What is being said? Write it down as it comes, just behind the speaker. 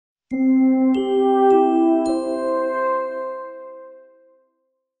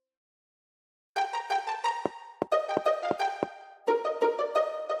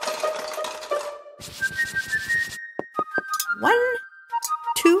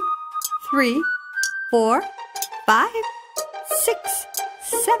3, 4, 5, 6,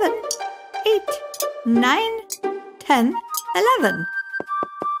 7, 8, 9, 10, 11.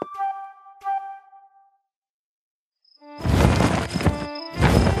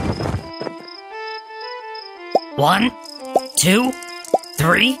 1, 2,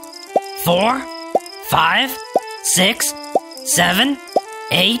 3, 4, 5, 6, 7,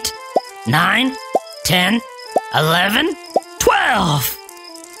 8, 9, 10, 11, 12.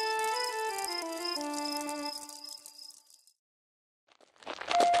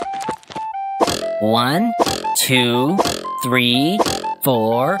 1, 2, 3,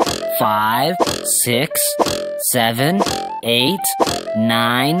 4, 5, 6, 7, 8,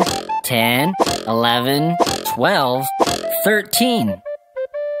 9, 10, 11, 12, 13.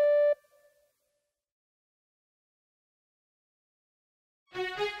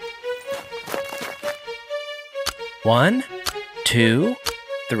 1, 2,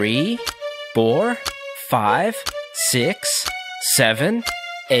 3, 4, 5, 6, 7,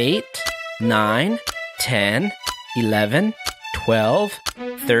 8, 9, 10, 11, 12,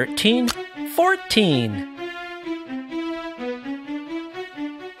 13, 14.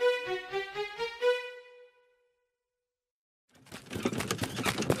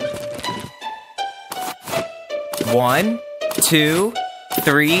 1, 2,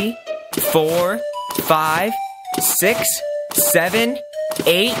 3, 4, 5, 6, 7,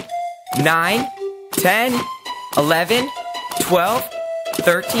 8, 9, 10, 11, 12,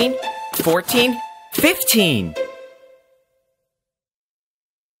 13, 14, 15.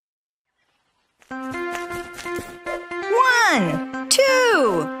 1,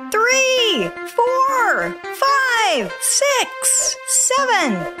 2, 3, 4, 5, 6,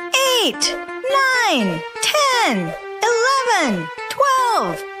 7, 8, 9, 10, 11,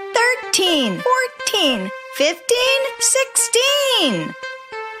 12, 13, 14, 15, 16.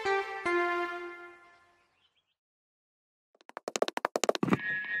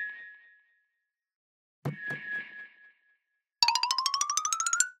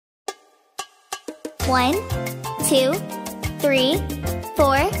 1, 2, 3,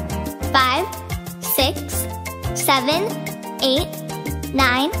 4, 5, 6, 7, 8,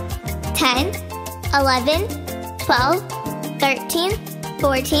 9, 10, 11, 12, 13,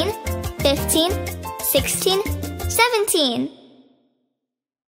 14, 15, 16, 17.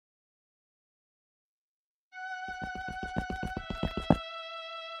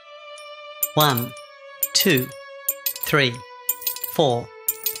 1, 2, 3, 4,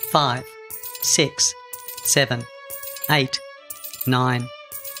 5, 6, 7, 8, 9,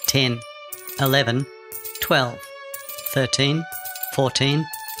 10, 11, 12, 13, 14,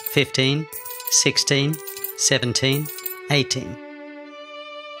 15, 16, 17, 18.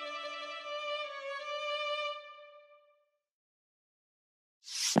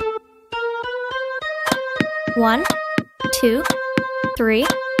 1, 2, 3,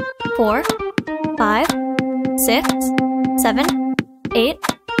 4, 5, 6, 7, 8,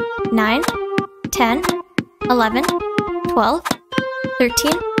 9, 10, 11, 12,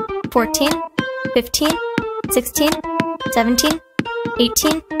 13, 14, 15, 16, 17,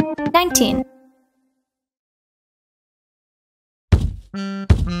 18, 19.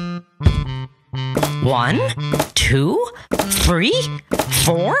 1, 2, 3,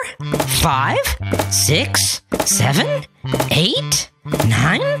 4, 5, 6, 7, 8,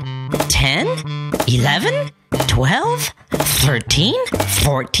 9, 10, 11, 12, 13,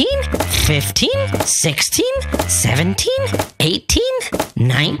 14, 15, 16, 17, 18,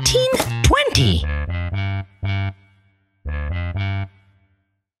 19, 20.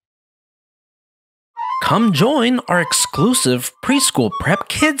 Come join our exclusive Preschool Prep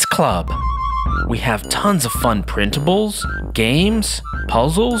Kids Club. We have tons of fun printables, games,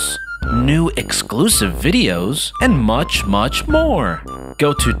 puzzles, new exclusive videos, and much, much more.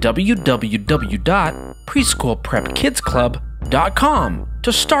 Go to www.preschoolprepkidsclub.com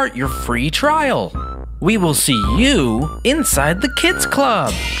to start your free trial. We will see you inside the Kids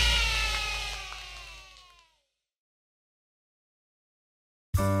Club.